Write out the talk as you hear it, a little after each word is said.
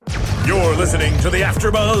You're listening to the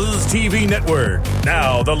AfterBuzz TV Network,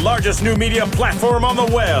 now the largest new media platform on the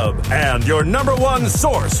web, and your number one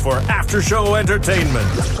source for after-show entertainment.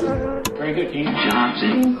 Very good, King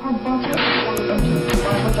Johnson.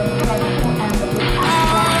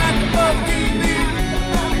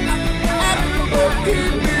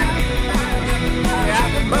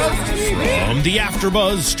 From the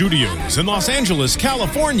AfterBuzz Studios in Los Angeles,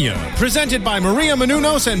 California, presented by Maria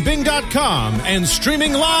Menounos and Bing.com, and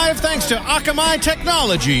streaming live thanks to Akamai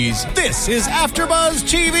Technologies, this is AfterBuzz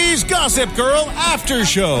TV's Gossip Girl After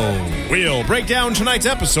Show. We'll break down tonight's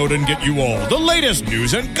episode and get you all the latest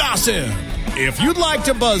news and gossip. If you'd like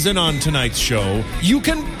to buzz in on tonight's show, you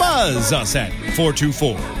can buzz us at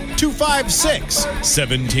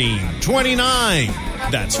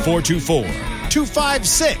 424-256-1729. That's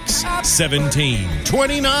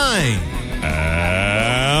 424-256-1729.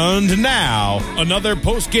 And now, another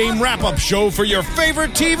post-game wrap-up show for your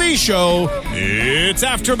favorite TV show. It's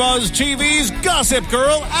AfterBuzz TV's Gossip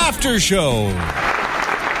Girl After Show.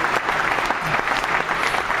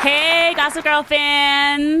 Hey, Gossip Girl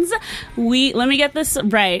fans. Let me get this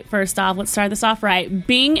right first off. Let's start this off right.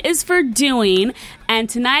 Bing is for doing, and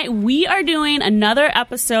tonight we are doing another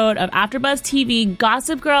episode of AfterBuzz TV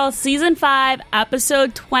Gossip Girl Season 5,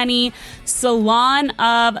 Episode 20, Salon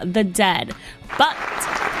of the Dead. But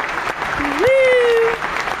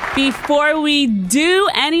before we do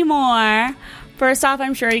any more, first off,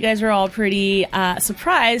 I'm sure you guys are all pretty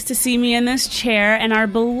surprised to see me in this chair, and our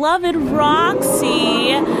beloved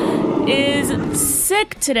Roxy is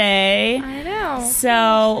sick today. I know.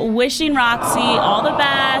 So, wishing Roxy all the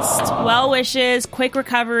best, well wishes, quick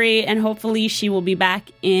recovery, and hopefully she will be back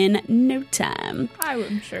in no time.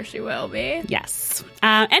 I'm sure she will be. Yes.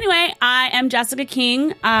 Anyway, I am Jessica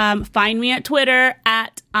King. Find me at Twitter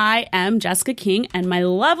at I am Jessica King, and my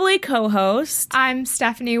lovely co-host. I'm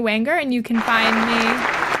Stephanie Wenger, and you can find me,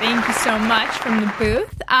 thank you so much, from the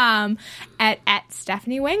booth, at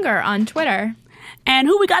Stephanie Wenger on Twitter. And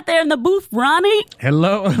who we got there in the booth, Ronnie?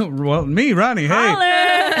 Hello. Well, me, Ronnie. Hey.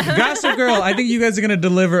 Gossip Girl, I think you guys are going to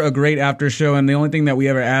deliver a great after show. And the only thing that we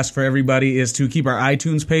ever ask for everybody is to keep our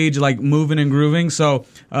iTunes page like moving and grooving. So,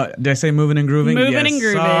 did I say moving and grooving? Moving and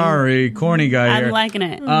grooving. Sorry. Corny guy here. I'm liking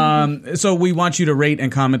it. So we want you to rate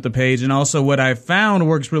and comment the page. And also what I found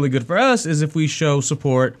works really good for us is if we show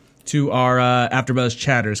support to our AfterBuzz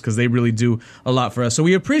chatters, because they really do a lot for us. So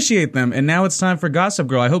we appreciate them. And now it's time for Gossip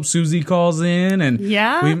Girl. I hope Susie calls in and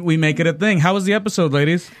we make it a thing. How was the episode,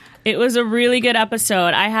 ladies? It was a really good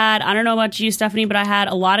episode. I don't know about you, Stephanie, but I had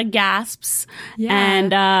a lot of gasps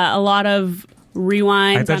and a lot of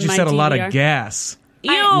rewinds. I thought you said a lot of gas.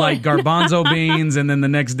 Ew. Like garbanzo beans, and then the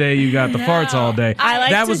next day you got the farts all day.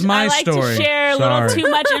 That was my story. I like to share a little too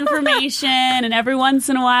much information, and every once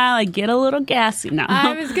in a while I get a little gassy. No,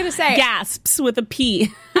 I was going to say. Gasps with a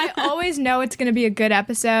P. I always know it's going to be a good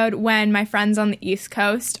episode when my friends on the East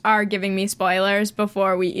Coast are giving me spoilers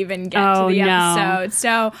before we even get to the episode.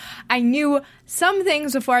 So I knew some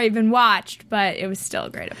things before I even watched, but it was still a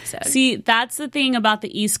great episode. See, that's the thing about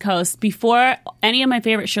the East Coast. Before any of my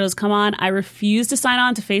favorite shows come on, I refuse to sign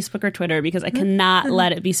on to Facebook or Twitter because I cannot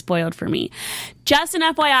let it be spoiled for me. Just an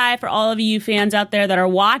FYI for all of you fans out there that are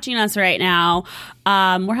watching us right now,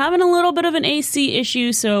 we're having a little bit of an AC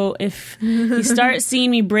issue, so if you start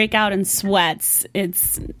seeing me break out in sweats,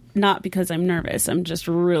 it's not because I'm nervous. I'm just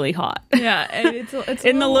really hot. Yeah, it's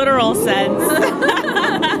in the literal sense.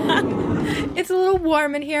 It's a little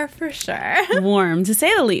warm in here for sure. Warm, to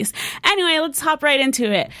say the least. Anyway, let's hop right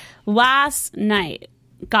into it. Last night,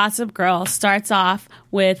 Gossip Girl starts off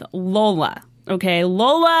with Lola. Okay,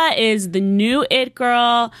 Lola is the new it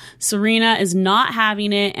girl. Serena is not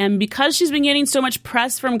having it. And because she's been getting so much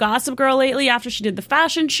press from Gossip Girl lately after she did the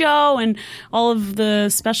fashion show and all of the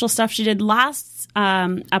special stuff she did last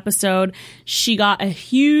episode, she got a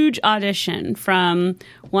huge audition from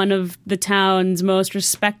one of the town's most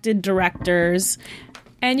respected directors.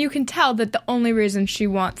 And you can tell that the only reason she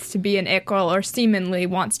wants to be an it girl, or seemingly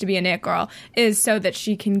wants to be an it girl, is so that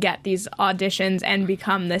she can get these auditions and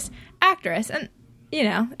become this actress. And, you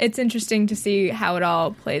know, it's interesting to see how it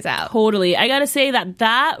all plays out. Totally. I gotta say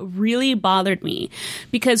that really bothered me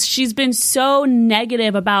because she's been so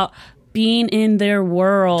negative about being in their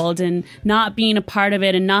world and not being a part of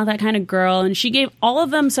it and not that kind of girl. And she gave all of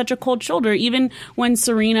them such a cold shoulder, even when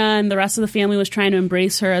Serena and the rest of the family was trying to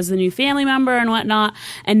embrace her as the new family member and whatnot.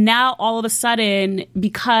 And now all of a sudden,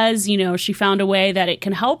 because, you know, she found a way that it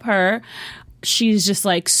can help her, she's just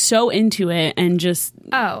like so into it and just...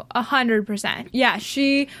 Oh, 100%. Yeah,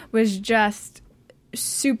 she was just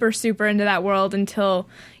super, super into that world until,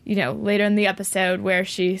 later in the episode where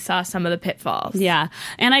she saw some of the pitfalls. Yeah.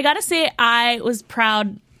 And I gotta say, I was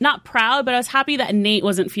not proud, but I was happy that Nate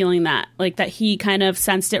wasn't feeling that. Like, that he kind of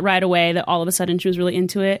sensed it right away, that all of a sudden she was really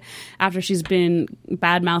into it after she's been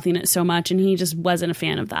bad-mouthing it so much, and he just wasn't a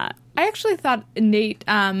fan of that. I actually thought Nate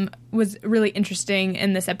was really interesting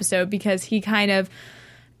in this episode because he kind of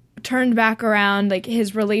turned back around, like,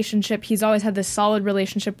 his relationship. He's always had this solid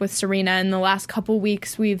relationship with Serena. In the last couple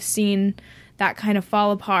weeks, we've seen that kind of fall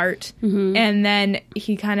apart. Mm-hmm. And then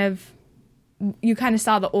you kind of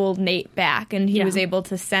saw the old Nate back, and he was able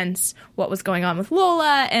to sense what was going on with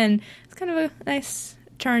Lola, and it's kind of a nice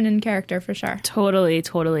turn in character for sure. Totally.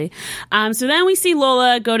 So then we see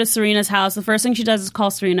Lola go to Serena's house. The first thing she does is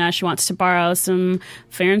call Serena. She wants to borrow some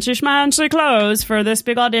fancy schmancy clothes for this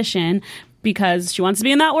big audition because she wants to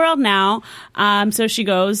be in that world now. So she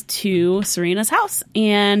goes to Serena's house,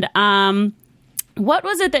 and what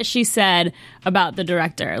was it that she said about the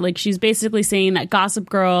director? Like, she's basically saying that Gossip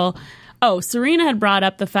Girl... Oh, Serena had brought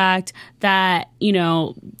up the fact that,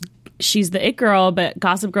 she's the it girl, but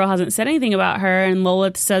Gossip Girl hasn't said anything about her. And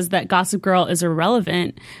Lola says that Gossip Girl is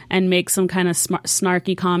irrelevant and makes some kind of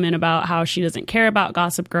snarky comment about how she doesn't care about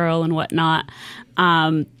Gossip Girl and whatnot.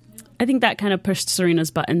 I think that kind of pushed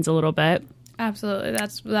Serena's buttons a little bit. Absolutely.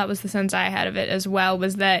 That was the sense I had of it as well,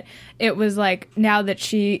 was that it was like, now that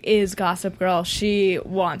she is Gossip Girl, she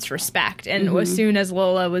wants respect. And as soon as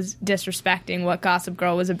Lola was disrespecting what Gossip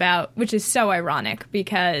Girl was about, which is so ironic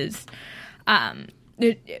because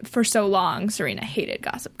for so long, Serena hated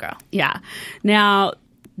Gossip Girl. Yeah. Now,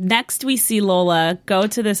 next we see Lola go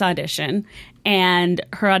to this audition, and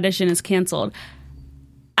her audition is canceled.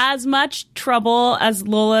 As much trouble as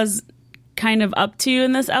Lola's kind of up to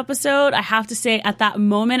in this episode, I have to say at that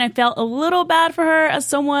moment I felt a little bad for her as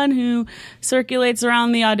someone who circulates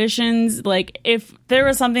around the auditions. Like, if there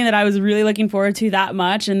was something that I was really looking forward to that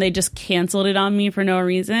much and they just canceled it on me for no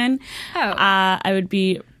reason, I would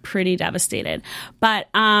be pretty devastated. But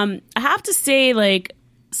I have to say, like,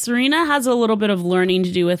 Serena has a little bit of learning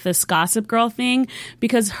to do with this Gossip Girl thing,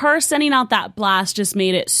 because her sending out that blast just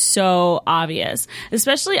made it so obvious,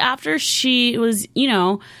 especially after she was,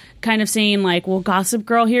 kind of saying, like, well, Gossip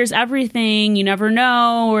Girl hears everything, you never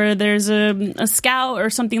know, or there's a scout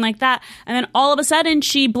or something like that. And then all of a sudden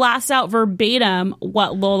she blasts out verbatim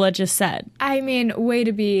what Lola just said. I mean, way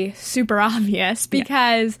to be super obvious,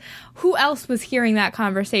 because who else was hearing that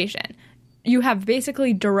conversation? You have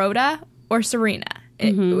basically Dorota or Serena.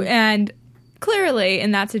 And clearly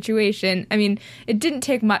in that situation, I mean, it didn't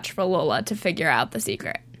take much for Lola to figure out the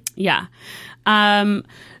secret. Yeah.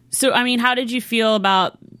 So, I mean, how did you feel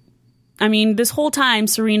about... I mean, this whole time,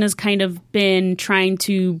 Serena's kind of been trying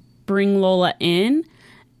to bring Lola in,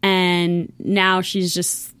 and now she's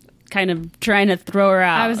just kind of trying to throw her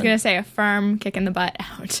out. I was going to say a firm kick in the butt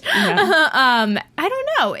out. Yeah. I don't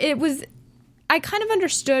know. I kind of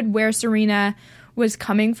understood where Serena was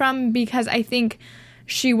coming from, because I think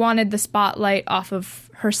she wanted the spotlight off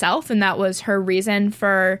of herself, and that was her reason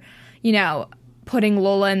for, putting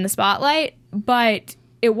Lola in the spotlight, but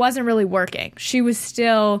it wasn't really working. She was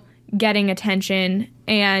still getting attention,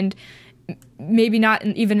 and maybe not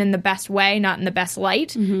even in the best way, not in the best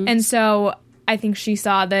light. And so I think she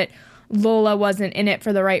saw that Lola wasn't in it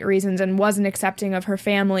for the right reasons and wasn't accepting of her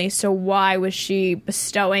family, so why was she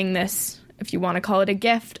bestowing this, if you want to call it a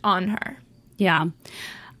gift, on her? Yeah.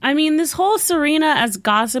 I mean, this whole Serena as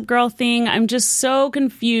Gossip Girl thing, I'm just so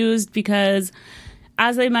confused because,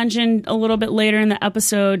 as I mentioned a little bit later in the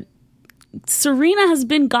episode, Serena has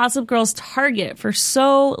been Gossip Girl's target for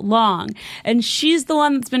so long, and she's the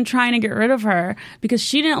one that's been trying to get rid of her because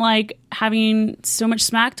she didn't like having so much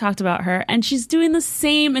smack talked about her, and she's doing the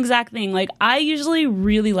same exact thing. Like, I usually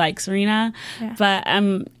really like Serena, but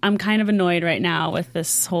I'm kind of annoyed right now with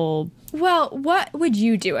this whole... Well, what would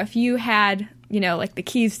you do if you had, like the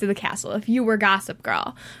keys to the castle? If you were Gossip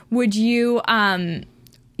Girl, would you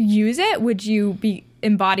use it? Would you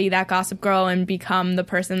embody that Gossip Girl and become the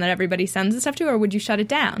person that everybody sends the stuff to, or would you shut it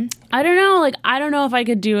down? I don't know. Like, I don't know if I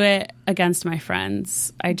could do it against my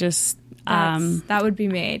friends. I just... that would be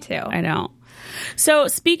me, too. I don't. So,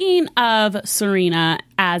 speaking of Serena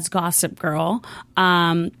as Gossip Girl,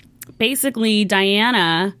 basically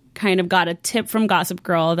Diana kind of got a tip from Gossip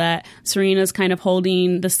Girl that Serena's kind of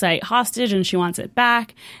holding the site hostage and she wants it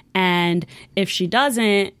back. And if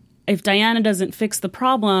Diana doesn't fix the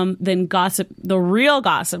problem, then the real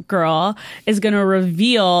Gossip Girl is going to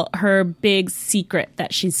reveal her big secret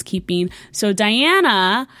that she's keeping. So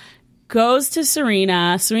Diana goes to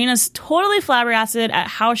Serena. Serena's totally flabbergasted at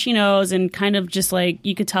how she knows, and kind of just like,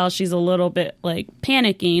 you could tell she's a little bit like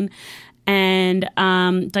panicking. And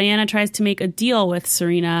Diana tries to make a deal with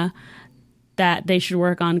Serena that they should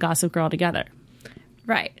work on Gossip Girl together.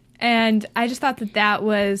 Right. And I just thought that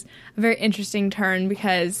was a very interesting turn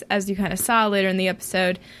because, as you kind of saw later in the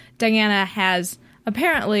episode, Diana has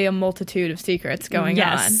apparently a multitude of secrets going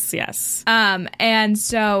on. Yes. And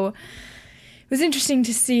so it was interesting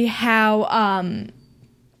to see how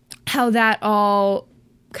that all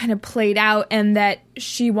kind of played out, and that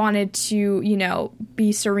she wanted to,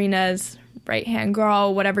 be Serena's right-hand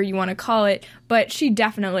girl, whatever you want to call it, but she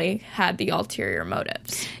definitely had the ulterior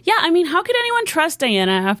motives. Yeah, I mean, how could anyone trust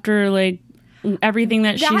Diana after, everything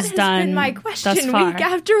that she's done That has been my question thus far? week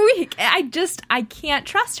after week. I can't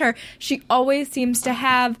trust her. She always seems to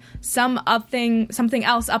have something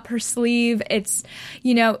else up her sleeve. It's,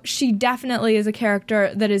 she definitely is a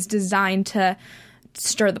character that is designed to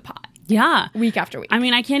stir the pot. Yeah. Week after week. I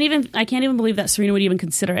mean, I can't even believe that Serena would even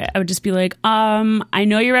consider it. I would just be like, I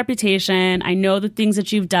know your reputation. I know the things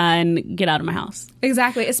that you've done. Get out of my house.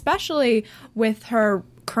 Exactly. Especially with her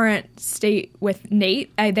current state with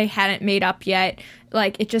Nate. They hadn't made up yet.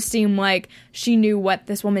 It just seemed like she knew what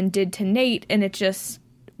this woman did to Nate, and it just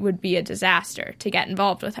would be a disaster to get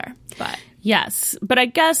involved with her. But yes. But I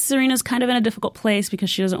guess Serena's kind of in a difficult place because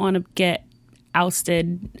she doesn't want to get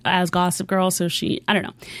ousted as Gossip Girl, so I don't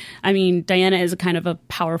know. I mean, Diana is a kind of a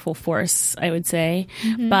powerful force, I would say.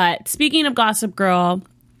 Mm-hmm. But speaking of Gossip Girl,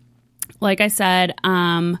 like I said,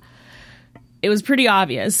 it was pretty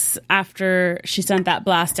obvious after she sent that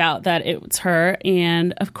blast out that it was her.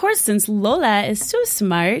 And of course, since Lola is so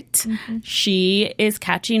smart, she is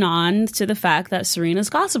catching on to the fact that Serena's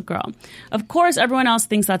Gossip Girl. Of course, everyone else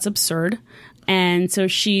thinks that's absurd. And so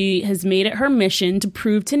she has made it her mission to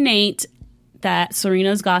prove to Nate that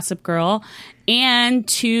Serena's Gossip Girl, and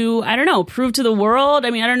to, I don't know, prove to the world.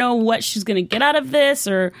 I mean, I don't know what she's going to get out of this,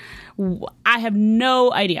 or I have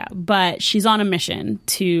no idea, but she's on a mission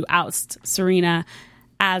to oust Serena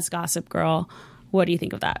as Gossip Girl. What do you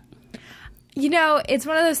think of that? It's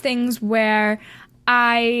one of those things where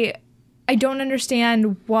I don't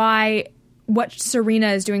understand what Serena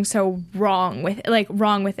is doing so wrong with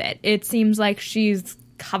it. It seems like she's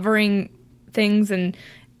covering things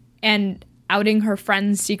and outing her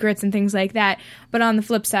friends' secrets and things like that. But on the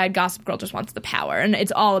flip side, Gossip Girl just wants the power, and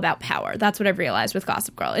it's all about power. That's what I've realized with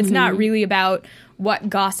Gossip Girl. It's not really about what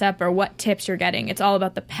gossip or what tips you're getting. It's all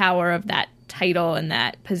about the power of that title and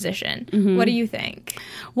that position. What do you think?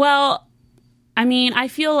 Well, I mean, I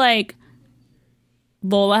feel like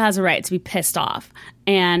Lola has a right to be pissed off,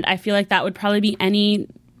 and I feel like that would probably be any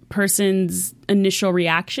person's initial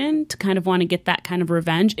reaction, to kind of want to get that kind of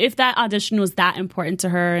revenge if that audition was that important to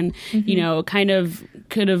her, and kind of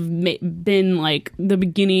could have been like the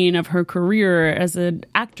beginning of her career as an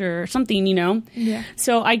actor or something. Yeah.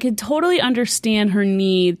 So I could totally understand her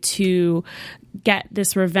need to get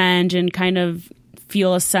this revenge and kind of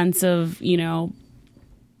feel a sense of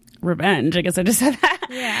revenge. I guess I just said that.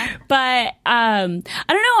 Yeah. But I don't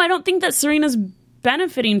know. I don't think that Serena's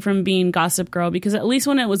benefiting from being Gossip Girl, because at least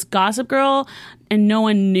when it was Gossip Girl and no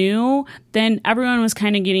one knew, then everyone was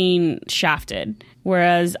kind of getting shafted.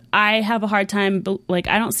 Whereas I have a hard time, I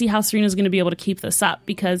don't see how Serena's going to be able to keep this up,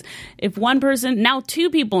 because if one person, now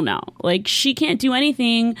two people know, she can't do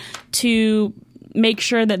anything to make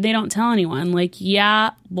sure that they don't tell anyone.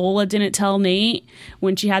 Lola didn't tell Nate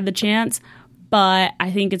when she had the chance, but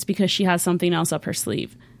I think it's because she has something else up her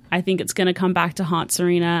sleeve. I think it's going to come back to haunt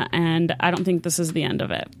Serena, and I don't think this is the end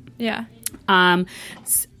of it. Yeah.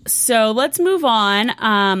 So let's move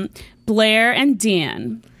on. Blair and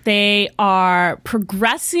Dan. They are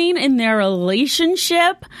progressing in their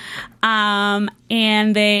relationship, and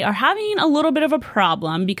they are having a little bit of a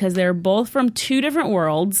problem because they're both from two different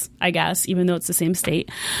worlds, I guess, even though it's the same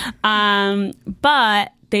state.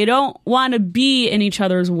 But they don't want to be in each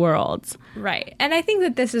other's worlds. Right. And I think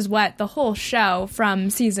that this is what the whole show from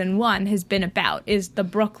season 1 has been about, is the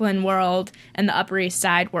Brooklyn world and the Upper East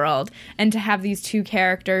Side world. And to have these two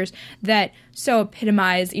characters that so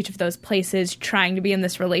epitomize each of those places trying to be in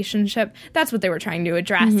this relationship, that's what they were trying to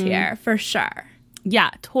address here, for sure.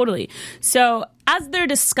 Yeah, totally. So as they're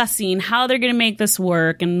discussing how they're going to make this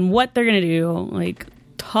work and what they're going to do,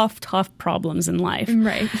 tough problems in life.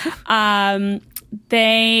 Right.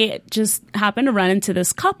 They just happen to run into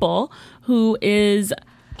this couple who is,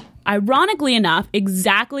 ironically enough,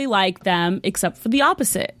 exactly like them, except for the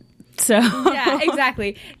opposite. So yeah,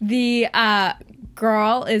 exactly. The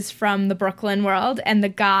girl is from the Brooklyn world, and the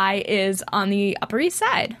guy is on the Upper East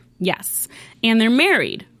Side. Yes. And they're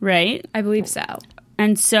married, right? I believe so.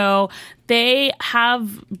 And so they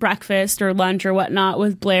have breakfast or lunch or whatnot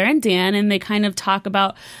with Blair and Dan, and they kind of talk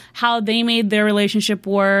about how they made their relationship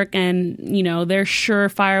work and, you know, their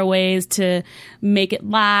surefire ways to make it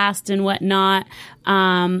last and whatnot.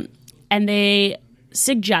 And they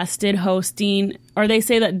suggested hosting, or they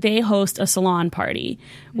say that they host a salon party,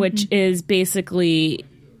 which is basically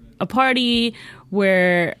a party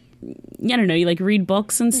where, I don't know, you like read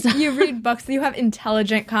books and stuff. You read books, you have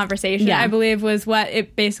intelligent conversation, Yeah. I believe was what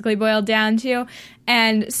it basically boiled down to.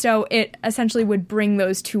 And so it essentially would bring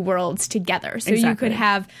those two worlds together. So you Exactly. could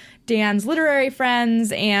have Dan's literary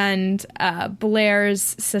friends and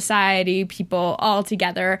Blair's society people all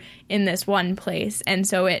together in this one place. And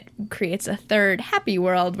so it creates a third happy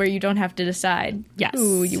world where you don't have to decide Yes.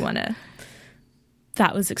 who you want to.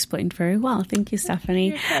 That was explained very well. Thank you, Stephanie.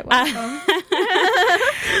 You're quite welcome.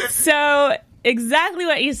 So exactly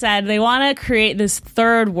what you said. They want to create this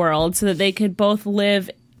third world so that they could both live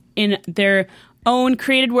in their own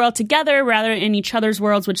created world together rather than in each other's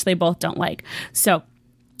worlds, which they both don't like. So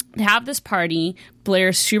they have this party.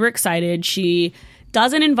 Blair's super excited. She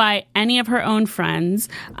doesn't invite any of her own friends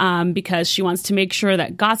because she wants to make sure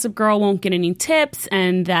that Gossip Girl won't get any tips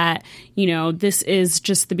and that, you know, this is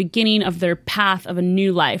just the beginning of their path of a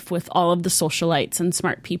new life with all of the socialites and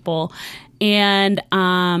smart people. And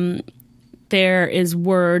there is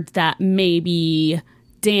word that maybe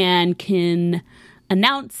Dan can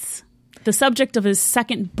announce the subject of his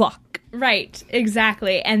second book. Right,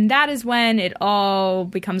 exactly. And that is when it all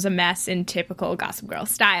becomes a mess in typical Gossip Girl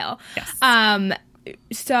style. Yes.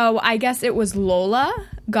 So I guess it was Lola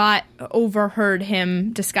overheard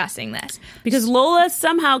him discussing this. Because Lola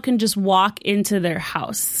somehow can just walk into their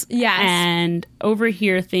house Yes. and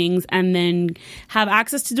overhear things and then have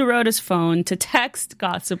access to Dorota's phone to text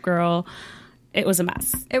Gossip Girl. It was a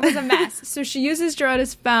mess. It was a mess. So she uses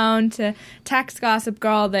Dorota's phone to text Gossip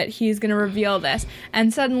Girl that he's going to reveal this.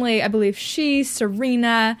 And suddenly, I believe she,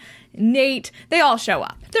 Serena, Nate, they all show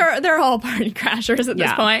up. They're all party crashers at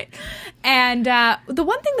this Yeah. point. And the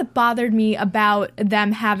one thing that bothered me about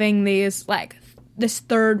them having this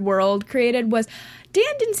third world created was Dan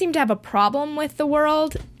didn't seem to have a problem with the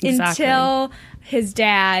world Exactly. until his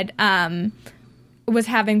dad was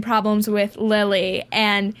having problems with Lily,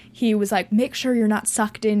 and he was like, make sure you're not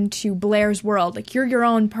sucked into Blair's world. Like, you're your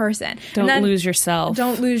own person. Don't And then- lose yourself.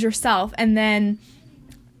 Don't lose yourself. And then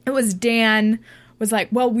it was Dan was like,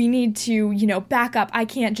 well, we need to, back up. I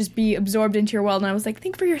can't just be absorbed into your world. And I was like,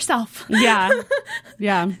 think for yourself. Yeah.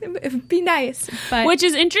 Yeah. Be nice. But Which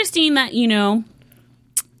is interesting that,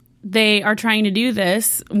 they are trying to do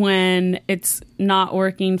this when it's not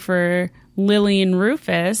working for Lily and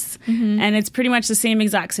Rufus, and it's pretty much the same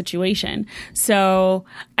exact situation. So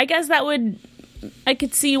I guess I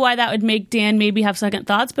could see why that would make Dan maybe have second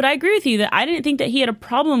thoughts, but I agree with you that I didn't think that he had a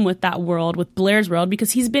problem with that world, with Blair's world,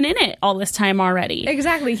 because he's been in it all this time already.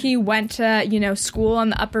 exactly. He went to, school on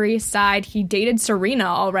the Upper East Side. He dated Serena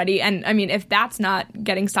already. And I mean, if that's not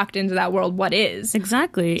getting sucked into that world, what is?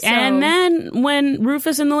 Exactly. So- And then when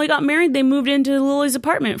Rufus and Lily got married, they moved into Lily's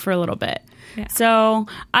apartment for a little bit. Yeah. So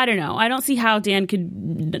I don't know. I don't see how Dan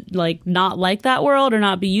could not like that world or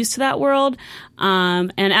not be used to that world.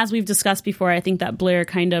 And as we've discussed before, I think that Blair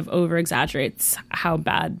kind of over exaggerates how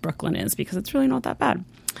bad Brooklyn is because it's really not that bad.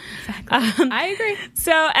 I agree.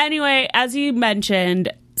 So anyway, as you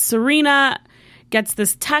mentioned, Serena gets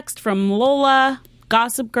this text from Lola,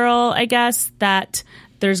 Gossip Girl, I guess, that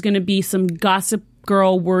there's going to be some Gossip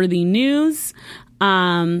Girl worthy news.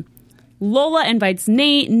 Lola invites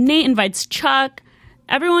Nate. Nate invites Chuck.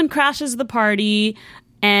 Everyone crashes the party,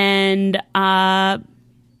 and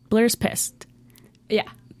Blair's pissed. Yeah.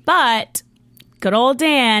 But good old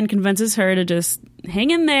Dan convinces her to just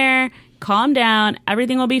hang in there, calm down,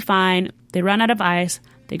 everything will be fine. They run out of ice.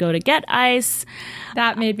 They go to get ice.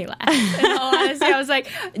 That made me laugh. In all honesty, I was like,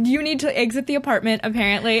 you need to exit the apartment,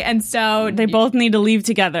 apparently. And so They both need to leave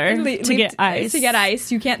together leave to get ice. To get ice.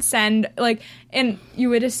 You can't send, and you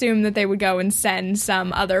would assume that they would go and send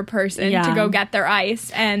some other person Yeah. to go get their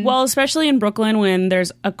ice. And Well, especially in Brooklyn when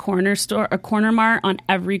there's a corner store, a corner mart on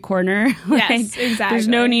every corner. Yes, exactly. There's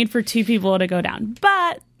no need for two people to go down.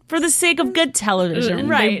 But for the sake of good television, they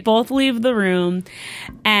Right. both leave the room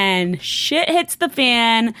and shit hits the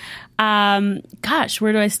fan. Gosh,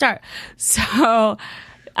 where do I start? So,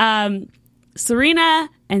 Serena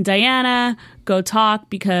and Diana go talk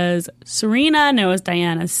because Serena knows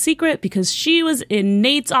Diana's secret because she was in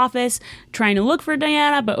Nate's office trying to look for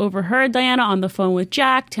Diana, but overheard Diana on the phone with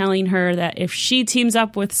Jack telling her that if she teams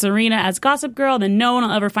up with Serena as Gossip Girl, then no one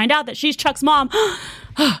will ever find out that she's Chuck's mom.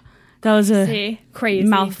 That was a crazy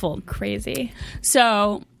mouthful. Crazy.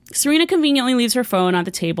 So Serena conveniently leaves her phone on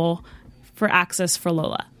the table, for access for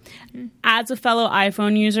Lola. As a fellow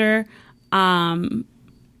iPhone user,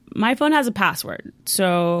 my phone has a password,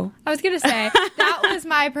 so... I was going to say, that was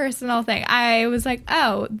my personal thing. I was like,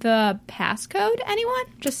 oh, the passcode, anyone?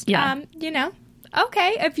 Just,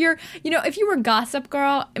 okay. If you were Gossip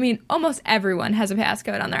Girl, I mean, almost everyone has a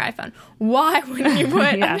passcode on their iPhone. Why wouldn't you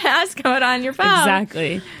put a passcode on your phone?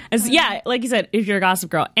 Exactly. Like you said, if you're a Gossip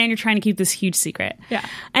Girl and you're trying to keep this huge secret. Yeah.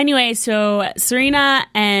 Anyway, so Serena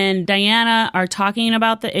and Diana are talking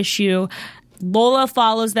about the issue. Lola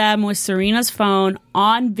follows them with Serena's phone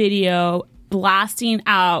on video, blasting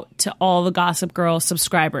out to all the Gossip Girl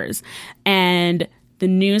subscribers. And the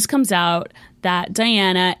news comes out that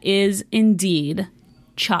Diana is indeed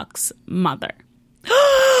Chuck's mother.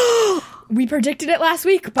 We predicted it last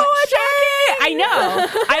week, but I know.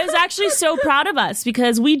 I was actually so proud of us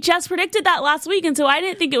because we just predicted that last week, and so I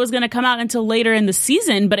didn't think it was going to come out until later in the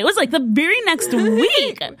season, but it was like the very next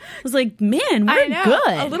week. I was like, man, we're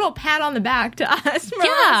good. A little pat on the back to us for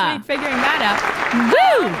last week figuring that out.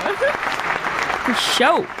 Woo!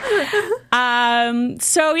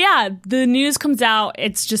 So yeah, the news comes out.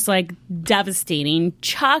 It's just like devastating.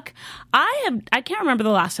 Chuck, I can't remember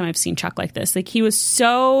the last time I've seen Chuck like this. Like, he was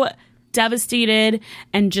so devastated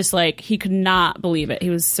and just like he could not believe it. He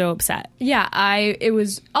was so upset. Yeah, it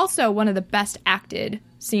was also one of the best acted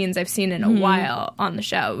scenes I've seen in a while on the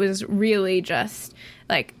show. It was really just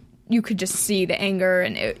like you could just see the anger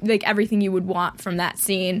and like everything you would want from that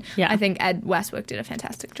scene. Yeah. I think Ed Westwick did a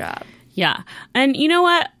fantastic job. Yeah. And you know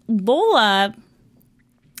what? Lola,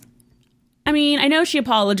 I mean, I know she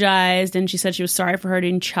apologized and she said she was sorry for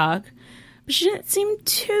hurting Chuck, but she didn't seem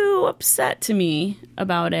too upset to me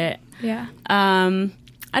about it. Yeah.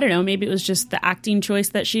 I don't know. Maybe it was just the acting choice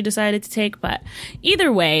that she decided to take. But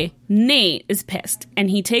either way, Nate is pissed. And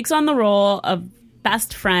he takes on the role of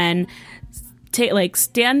best friend,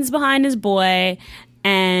 stands behind his boy,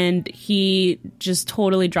 and he just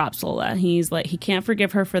totally drops Lola. He's like, he can't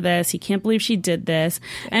forgive her for this. He can't believe she did this.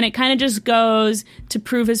 And it kind of just goes to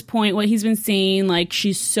prove his point, what he's been saying. Like,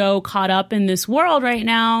 she's so caught up in this world right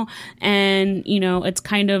now. And, it's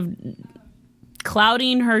kind of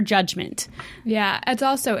clouding her judgment. Yeah, it's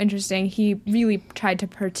also interesting. He really tried to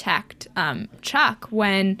protect Chuck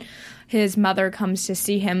when his mother comes to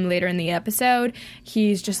see him later in the episode.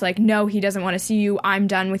 He's just like, no, he doesn't want to see you. I'm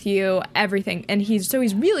done with you. Everything. And he's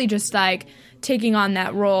really just like taking on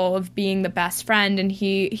that role of being the best friend, and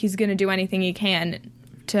he's going to do anything he can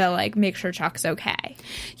to like make sure Chuck's okay.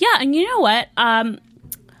 Yeah, and you know what?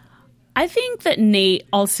 I think that Nate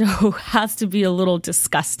also has to be a little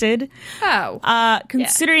disgusted.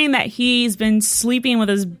 Considering that he's been sleeping with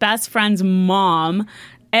his best friend's mom.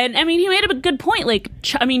 And, I mean, he made a good point. Like,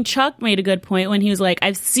 Chuck made a good point when he was like,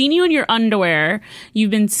 I've seen you in your underwear.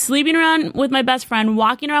 You've been sleeping around with my best friend,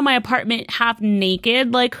 walking around my apartment half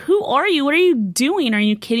naked. Like, who are you? What are you doing? Are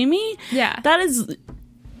you kidding me? Yeah. That is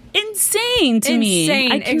insane to me.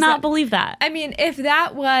 I cannot believe that. I mean, if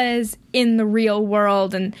that was in the real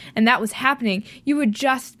world and that was happening, you would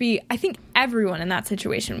just be, I think everyone in that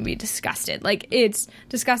situation would be disgusted. Like, it's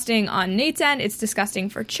disgusting on Nate's end, it's disgusting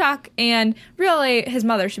for Chuck, and really his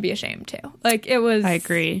mother should be ashamed too. Like, it was... I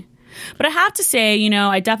agree. But I have to say,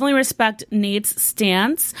 I definitely respect Nate's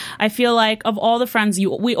stance. I feel like of all the friends,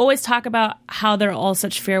 we always talk about how they're all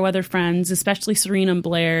such fair weather friends, especially Serena and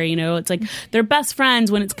Blair. It's like they're best friends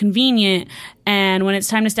when it's convenient, and when it's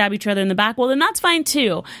time to stab each other in the back, well, then that's fine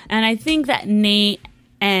too. And I think that Nate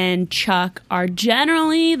and Chuck are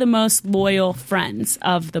generally the most loyal friends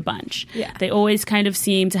of the bunch. Yeah. They always kind of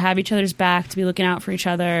seem to have each other's back, to be looking out for each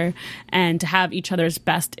other, and to have each other's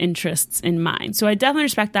best interests in mind. So I definitely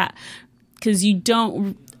respect that, because you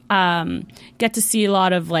don't get to see a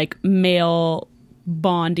lot of like male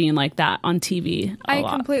bonding like that on TV. I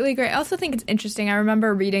completely agree. I also think it's interesting. I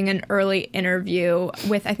remember reading an early interview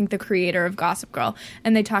with, I think, the creator of Gossip Girl,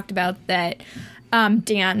 and they talked about that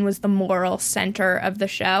Dan was the moral center of the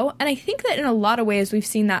show. And I think that in a lot of ways we've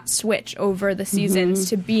seen that switch over the seasons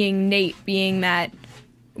to being Nate, being that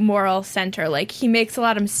moral center. Like, he makes a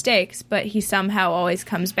lot of mistakes, but he somehow always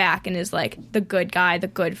comes back and is like the good guy, the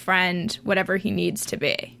good friend, whatever he needs to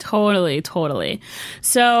be. Totally.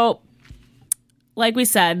 So, like we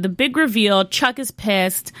said, the big reveal, Chuck is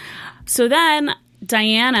pissed. So then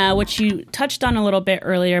Diana, which you touched on a little bit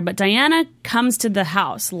earlier, but Diana comes to the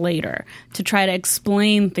house later to try to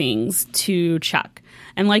explain things to Chuck.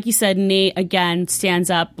 And like you said, Nate, again,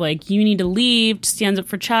 stands up like, you need to leave, stands up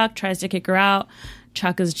for Chuck, tries to kick her out.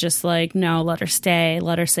 Chuck is just like, no, let her stay,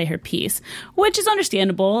 let her say her piece, which is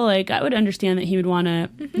understandable. Like, I would understand that he would want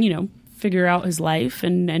to, figure out his life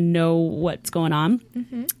and know what's going on.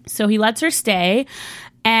 So he lets her stay.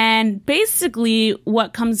 And basically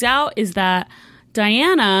what comes out is that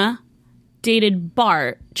Diana dated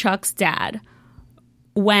Bart, Chuck's dad,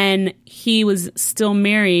 when he was still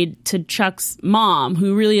married to Chuck's mom,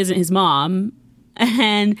 who really isn't his mom.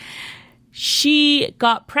 And she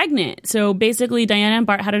got pregnant. So basically Diana and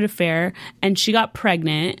Bart had an affair and she got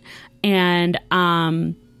pregnant, and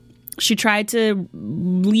she tried to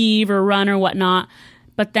leave or run or whatnot.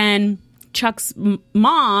 But then Chuck's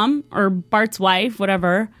mom, or Bart's wife,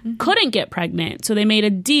 whatever, couldn't get pregnant. So they made a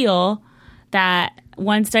deal that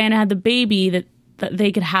once Diana had the baby, that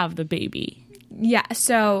they could have the baby. Yeah,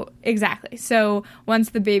 so exactly. So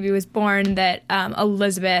once the baby was born, that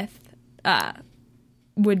Elizabeth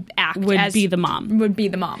would be the mom. Would be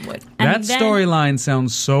the mom. That storyline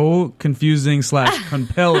sounds so confusing /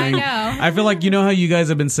 compelling. I know. I feel like, you know how you guys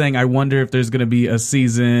have been saying, I wonder if there's going to be a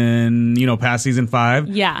season, past season 5?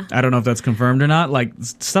 Yeah. I don't know if that's confirmed or not. Like,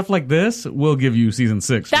 stuff like this will give you season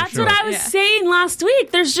 6. That's for sure. what I was saying last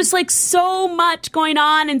week. There's just like so much going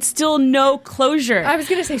on and still no closure. I was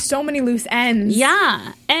going to say so many loose ends.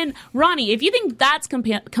 Yeah. And Ronnie, if you think that's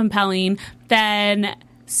compelling, then...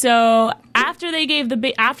 So after she gave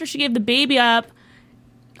the baby up,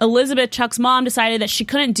 Elizabeth, Chuck's mom, decided that she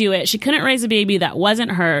couldn't do it. She couldn't raise a baby that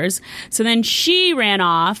wasn't hers. So then she ran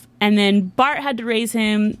off, and then Bart had to raise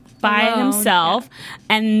him by himself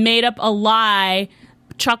and made up a lie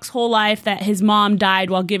Chuck's whole life that his mom died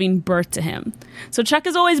while giving birth to him. So Chuck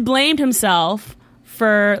has always blamed himself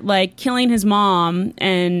for like killing his mom,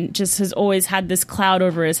 and just has always had this cloud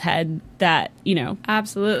over his head that,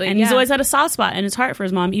 Absolutely. And he's always had a soft spot in his heart for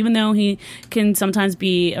his mom, even though he can sometimes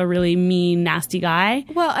be a really mean, nasty guy.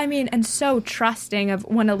 Well, I mean, and so trusting of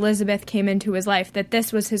when Elizabeth came into his life, that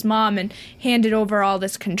this was his mom, and handed over all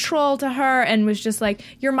this control to her, and was just like,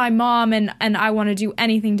 you're my mom, and I want to do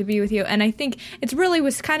anything to be with you. And I think it really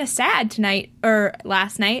was kind of sad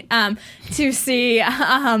last night, to see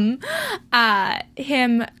him,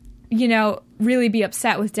 really be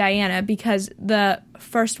upset with Diana, because the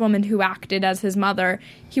first woman who acted as his mother,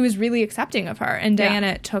 he was really accepting of her, and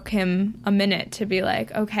Diana took him a minute to be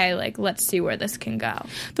like, okay, like, let's see where this can go.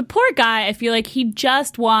 The poor guy, I feel like he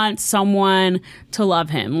just wants someone to love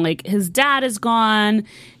him. Like, his dad is gone,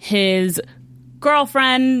 his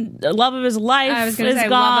girlfriend, the love of his life, I was going to say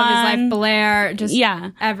gone. Love of his life, Blair, just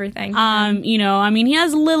everything. He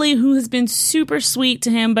has Lily, who has been super sweet to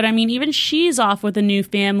him, but even she's off with a new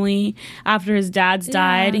family after his dad's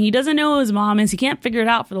died, and he doesn't know who his mom is. He can't figure it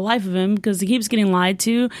out for the life of him because he keeps getting lied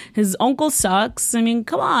to. His uncle sucks.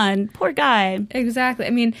 Come on, poor guy.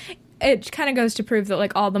 Exactly. It kind of goes to prove that,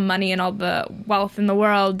 like, all the money and all the wealth in the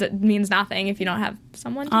world means nothing if you don't have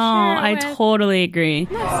someone to share it with. I totally agree.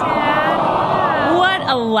 That's sad. What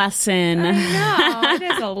a lesson. I know. It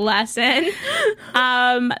is a lesson.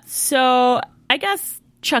 So I guess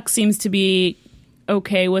Chuck seems to be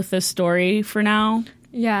okay with the story for now.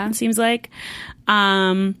 Yeah. It seems like.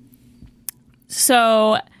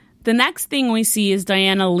 So the next thing we see is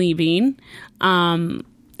Diana leaving.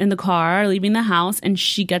 In the car, leaving the house, and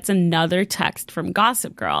she gets another text from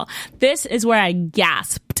Gossip Girl. This is where I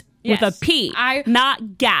gasped with a P,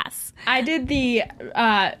 not gas. I did the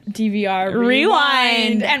DVR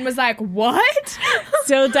rewind and was like, what?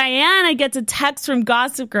 So Diana gets a text from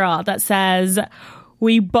Gossip Girl that says,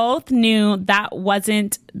 we both knew that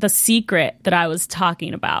wasn't the secret that I was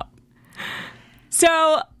talking about.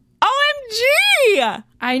 So, OMG!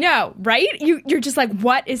 I know, right? You're just like,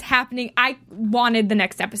 what is happening? I wanted the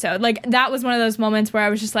next episode. Like, that was one of those moments where I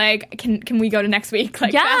was just like, can we go to next week?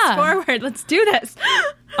 Like, fast forward, let's do this.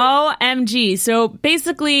 OMG. So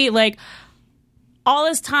basically, like, all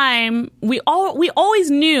this time, we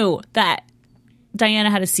always knew that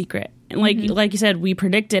Diana had a secret. And like you said, we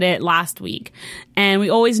predicted it last week. And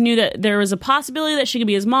we always knew that there was a possibility that she could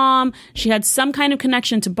be his mom. She had some kind of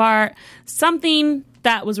connection to Bart, something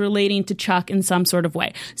that was relating to Chuck in some sort of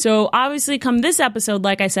way. So obviously come this episode,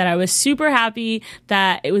 like I said, I was super happy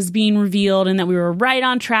that it was being revealed and that we were right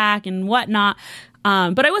on track and whatnot.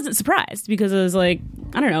 But I wasn't surprised because it was like,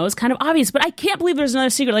 I don't know, it was kind of obvious. But I can't believe there's another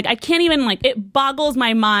secret. Like, I can't even, it boggles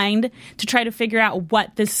my mind to try to figure out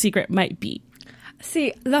what this secret might be.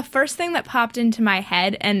 See, the first thing that popped into my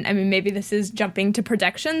head, and maybe this is jumping to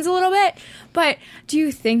predictions a little bit, but do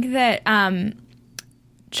you think that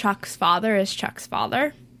Chuck's father is Chuck's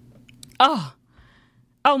father? Oh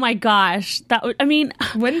my gosh.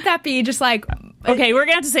 Wouldn't that be just like... Okay, we're going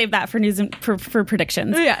to have to save that for news and for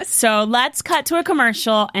predictions. Yes. So let's cut to a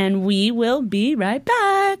commercial and we will be right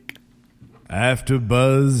back.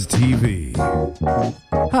 AfterBuzz TV.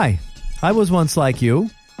 Hi, I was once like you,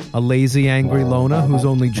 a lazy, angry loner whose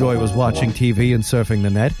only joy was watching TV and surfing the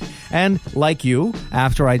net. And, like you,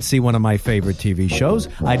 after I'd see one of my favorite TV shows,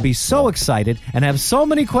 I'd be so excited and have so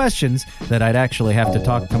many questions that I'd actually have to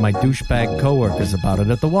talk to my douchebag coworkers about it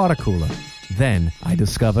at the water cooler. Then I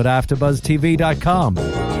discovered AfterBuzzTV.com.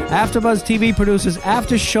 AfterBuzz TV produces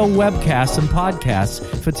after-show webcasts and podcasts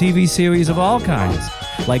for TV series of all kinds,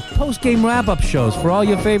 like post-game wrap-up shows for all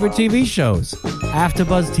your favorite TV shows.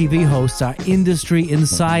 AfterBuzz TV hosts are industry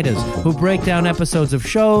insiders who break down episodes of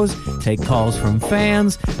shows, take calls from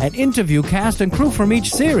fans, and interview cast and crew from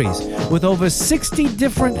each series, with over 60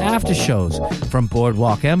 different after-shows, from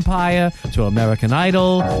Boardwalk Empire to American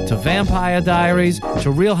Idol to Vampire Diaries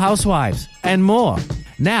to Real Housewives, and more.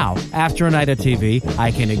 Now, after a night of TV,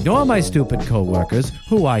 I can ignore my stupid coworkers,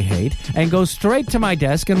 who I hate, and go straight to my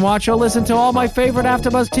desk and watch or listen to all my favorite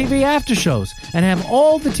AfterBuzz TV after shows, and have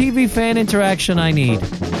all the TV fan interaction I need.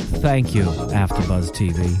 Thank you, AfterBuzz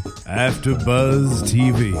TV. AfterBuzz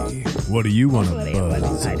TV. What do you want to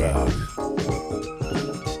buzz about?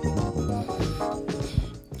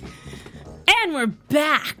 And we're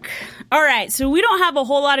back. All right, so we don't have a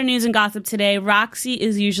whole lot of news and gossip today. Roxy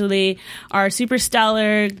is usually our super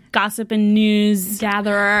stellar gossip and news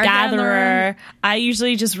gatherer. I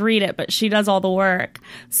usually just read it, but she does all the work.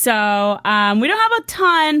 So we don't have a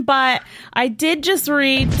ton, but I did just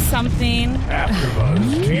read something.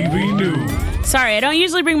 AfterBuzz TV News. Sorry, I don't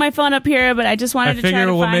usually bring my phone up here, but I just wanted to try to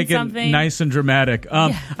find we'll make something. it nice and dramatic.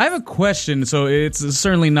 I have a question, so it's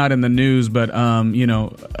certainly not in the news, but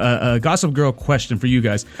a Gossip Girl question for you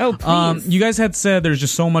guys. Oh, please. You guys had said there's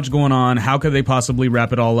just so much going on. How could they possibly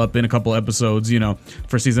wrap it all up in a couple episodes,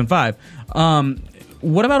 for season 5?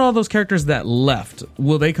 What about all those characters that left?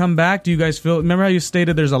 Will they come back? Do you guys feel... Remember how you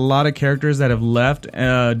stated there's a lot of characters that have left,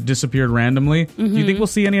 disappeared randomly? Mm-hmm. Do you think we'll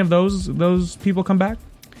see any of those people come back?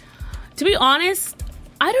 To be honest,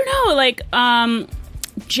 I don't know.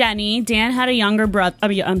 Jenny, Dan had a younger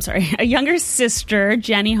a younger sister,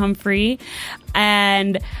 Jenny Humphrey,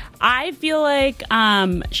 and I feel like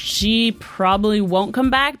she probably won't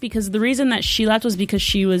come back, because the reason that she left was because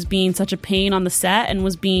she was being such a pain on the set and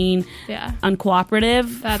was being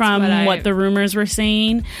uncooperative. That's from what the rumors were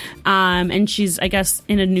saying. And she's, I guess,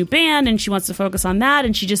 in a new band and she wants to focus on that,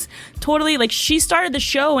 and she just totally, she started the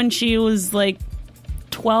show when she was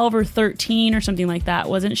 12 or 13 or something like that,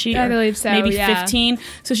 wasn't she? I believe so, maybe 15.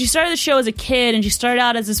 So she started the show as a kid, and she started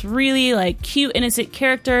out as this really cute, innocent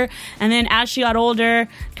character, and then as she got older,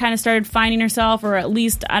 kind of started finding herself, or at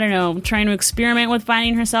least, I don't know, trying to experiment with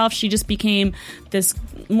finding herself. She just became this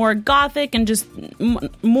more gothic and just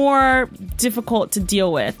more difficult to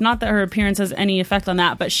deal with. Not that her appearance has any effect on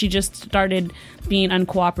that, but she just started being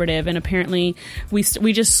uncooperative, and apparently we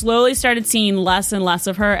just slowly started seeing less and less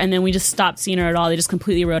of her, and then we just stopped seeing her at all. They just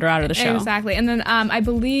completely wrote her out of the show. Exactly. And then I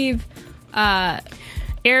believe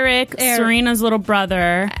Eric, Serena's little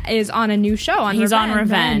brother, is on a new show. He's on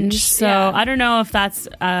Revenge. So I don't know if that's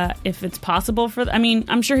if it's possible for. I mean,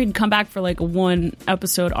 I'm sure he'd come back for a 1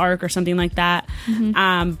 episode arc or something like that.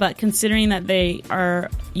 Mm-hmm. But considering that they are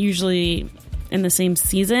usually in the same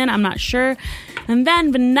season, I'm not sure. And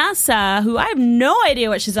then Vanessa, who I have no idea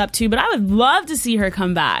what she's up to, but I would love to see her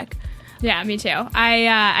come back. Yeah, me too.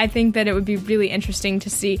 I think that it would be really interesting to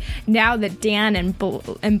see, now that Dan and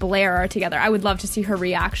Blair are together, I would love to see her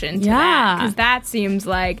reaction to that. Because that seems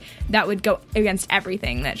like that would go against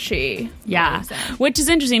everything that she believes in. Which is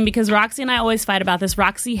interesting, because Roxy and I always fight about this.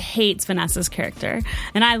 Roxy hates Vanessa's character,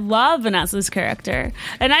 and I love Vanessa's character.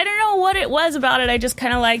 And I don't know what it was about it. I just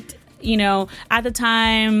kind of liked, at the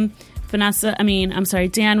time...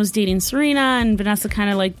 Dan was dating Serena, and Vanessa kind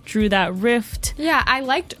of drew that rift. Yeah, I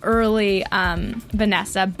liked early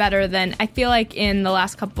Vanessa better than, I feel like in the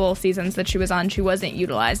last couple seasons that she was on, she wasn't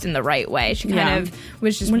utilized in the right way. She kind of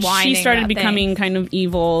was just whining. When she started becoming kind of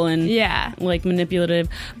evil and manipulative.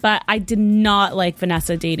 But I did not like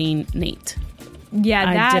Vanessa dating Nate.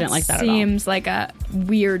 Yeah, I didn't like that seems like a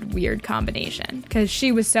weird combination, because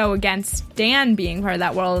she was so against Dan being part of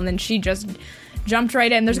that world, and then she just jumped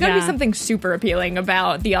right in. There's got to be something super appealing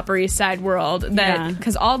about the Upper East Side world, that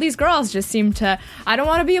because all these girls just seem to, I don't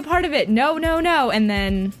want to be a part of it. No. And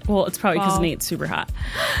then, it's probably because Nate's super hot.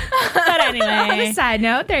 But anyway, on a side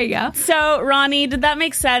note, there you go. So Ronnie, did that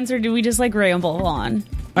make sense, or do we just ramble on?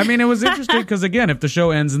 I mean, it was interesting because, again, if the show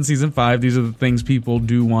ends in season 5, these are the things people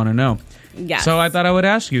do want to know. Yes. So I thought I would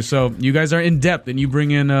ask you. So you guys are in depth and you bring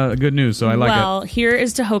in good news. So I like it. Well, here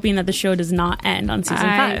is to hoping that the show does not end on season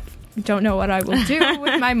 5. don't know what I will do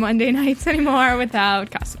with my Monday nights anymore without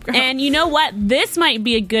Gossip Girl. And you know what? This might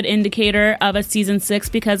be a good indicator of a season 6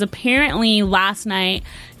 because apparently last night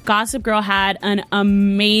Gossip Girl had an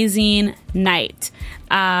amazing night.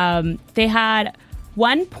 They had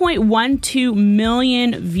 1.12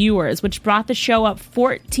 million viewers, which brought the show up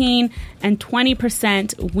 14 and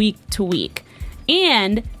 20% week to week.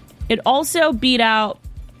 And it also beat out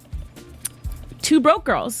Two Broke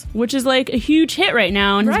Girls, which is like a huge hit right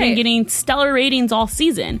now and has been getting stellar ratings all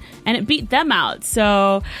season. And it beat them out.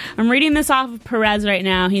 So I'm reading this off of Perez right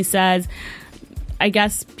now. He says, I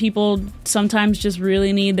guess people sometimes just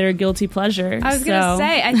really need their guilty pleasure. I was going to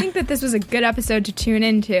say, I think that this was a good episode to tune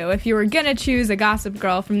into. If you were going to choose a Gossip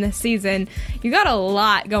Girl from this season, you got a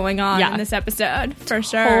lot going on in this episode, for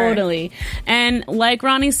sure. Totally. And like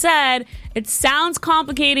Ronnie said, it sounds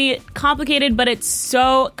complicated, but it's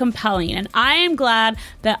so compelling. And I am glad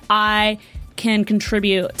that I can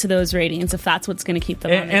contribute to those ratings if that's what's going to keep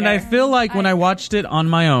them on the and air. I feel like when I watched it on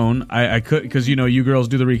my own, I could, because you girls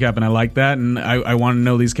do the recap and I like that, and I want to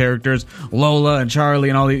know these characters, Lola and Charlie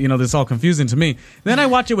and all the, this is all confusing to me. Then I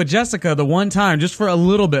watch it with Jessica the one time just for a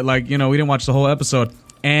little bit, like we didn't watch the whole episode,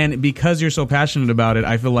 and because you're so passionate about it,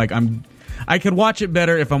 I feel like I could watch it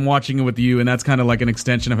better if I'm watching it with you, and that's kind of like an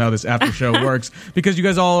extension of how this after show works, because you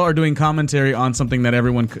guys all are doing commentary on something that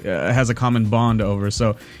everyone has a common bond over.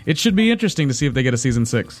 So it should be interesting to see if they get a season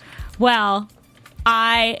 6. Well,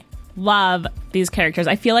 I love these characters.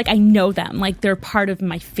 I feel like I know them, like they're part of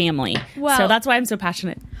my family. Well, so that's why I'm so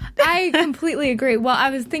passionate. I completely agree. Well, I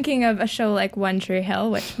was thinking of a show like One Tree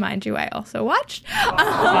Hill, which, mind you, I also watched.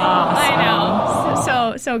 I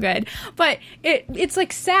know, so good. But it's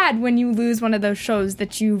like sad when you lose one of those shows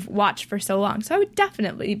that you've watched for so long. So I would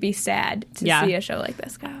definitely be sad to see a show like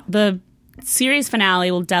this go. The series finale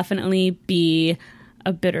will definitely be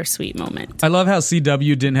a bittersweet moment. I love how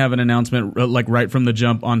CW didn't have an announcement like right from the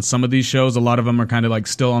jump on some of these shows. A lot of them are kind of like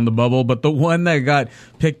still on the bubble, but the one that got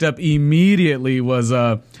picked up immediately was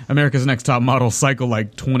America's Next Top Model Cycle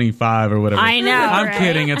like 25 or whatever. I know. I'm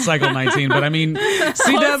kidding. It's Cycle 19, but I mean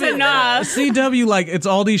CW, like it's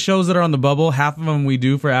all these shows that are on the bubble. Half of them we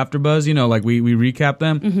do for AfterBuzz, like we recap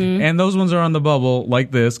them, and those ones are on the bubble like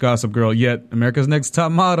this Gossip Girl. Yet America's Next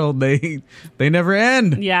Top Model, they never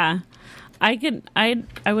end. Yeah. I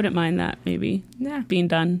wouldn't mind that maybe being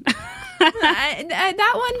done. that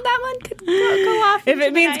one could go off. If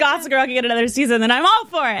it means Gossip Girl can get another season, then I'm all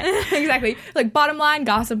for it. Exactly. Like bottom line,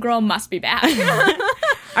 Gossip Girl must be back.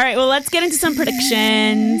 All right, well, let's get into some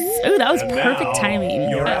predictions. Oh, that was perfect timing.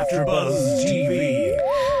 Your AfterBuzz TV.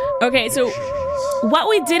 Okay, so what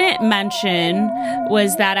we didn't mention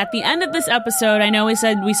was that at the end of this episode, I know we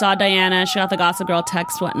said we saw Diana, she got the Gossip Girl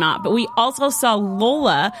text, whatnot, but we also saw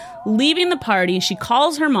Lola leaving the party. She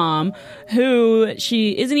calls her mom, who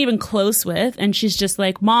she isn't even close with, and she's just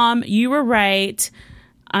like, Mom, you were right.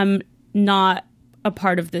 I'm not a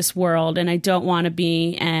part of this world, and I don't want to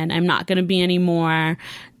be, and I'm not going to be anymore.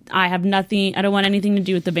 I have nothing, I don't want anything to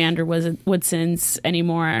do with the Vander Woodsons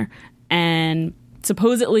anymore. And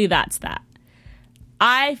supposedly that's that.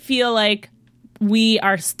 I feel like we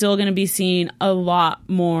are still going to be seeing a lot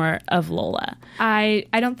more of Lola. I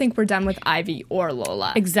don't think we're done with Ivy or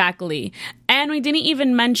Lola. Exactly. And we didn't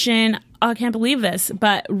even mention, I can't believe this,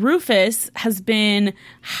 but Rufus has been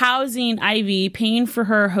housing Ivy, paying for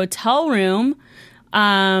her hotel room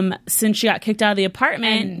since she got kicked out of the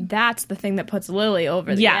apartment. And that's the thing that puts Lily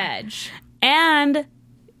over the edge. And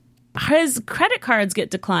his credit cards get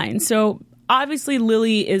declined. So obviously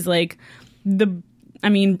Lily is like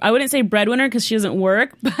I wouldn't say breadwinner because she doesn't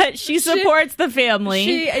work, but she supports the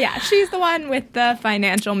family. She's the one with the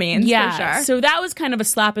financial means, for sure. So that was kind of a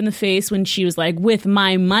slap in the face when she was like, with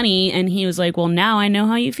my money, and he was like, well, now I know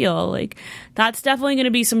how you feel. Like, that's definitely going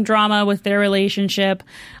to be some drama with their relationship.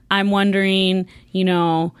 I'm wondering,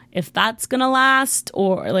 if that's going to last,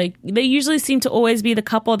 or like they usually seem to always be the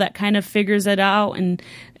couple that kind of figures it out and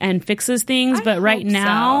fixes things. But right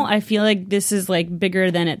now, I feel like this is like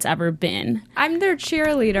bigger than it's ever been. I'm their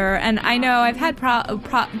cheerleader, and I know I've had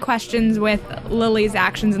questions with Lily's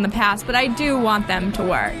actions in the past, but I do want them to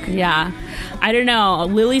work. Yeah. I don't know.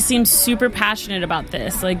 Lily seems super passionate about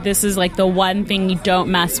this. Like, this is like the one thing you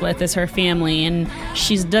don't mess with is her family, and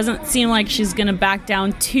she doesn't seem like she's going to back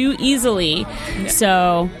down too easily. Yeah.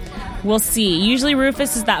 So we'll see. Usually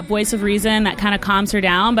Rufus is that voice of reason that kind of calms her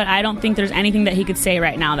down, but I don't think there's anything that he could say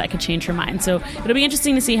right now that could change her mind. So it'll be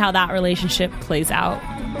interesting to see how that relationship plays out.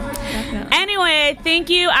 Definitely. Anyway, thank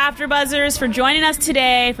you, AfterBuzzers, for joining us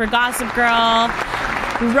today for Gossip Girl.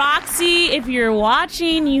 Roxy, if you're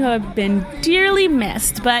watching, you have been dearly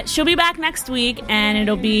missed. But she'll be back next week, and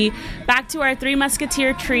it'll be back to our Three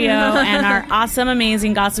Musketeer trio and our awesome,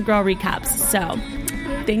 amazing Gossip Girl recaps. So,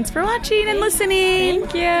 thanks for watching and listening.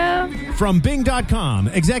 Thank you. From Bing.com,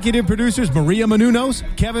 executive producers Maria Menounos,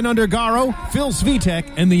 Kevin Undergaro, Phil Svitek,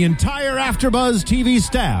 and the entire AfterBuzz TV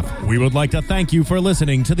staff, we would like to thank you for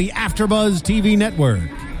listening to the AfterBuzz TV network.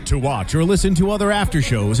 To watch or listen to other after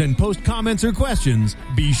shows and post comments or questions,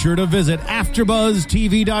 be sure to visit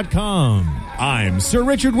AfterBuzzTV.com. I'm Sir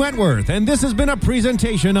Richard Wentworth, and this has been a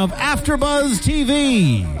presentation of AfterBuzz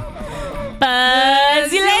TV.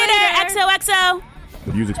 Buzz you later. XOXO.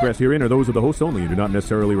 The views expressed herein are those of the hosts only and do not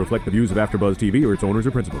necessarily reflect the views of AfterBuzz TV or its owners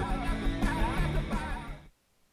or principals.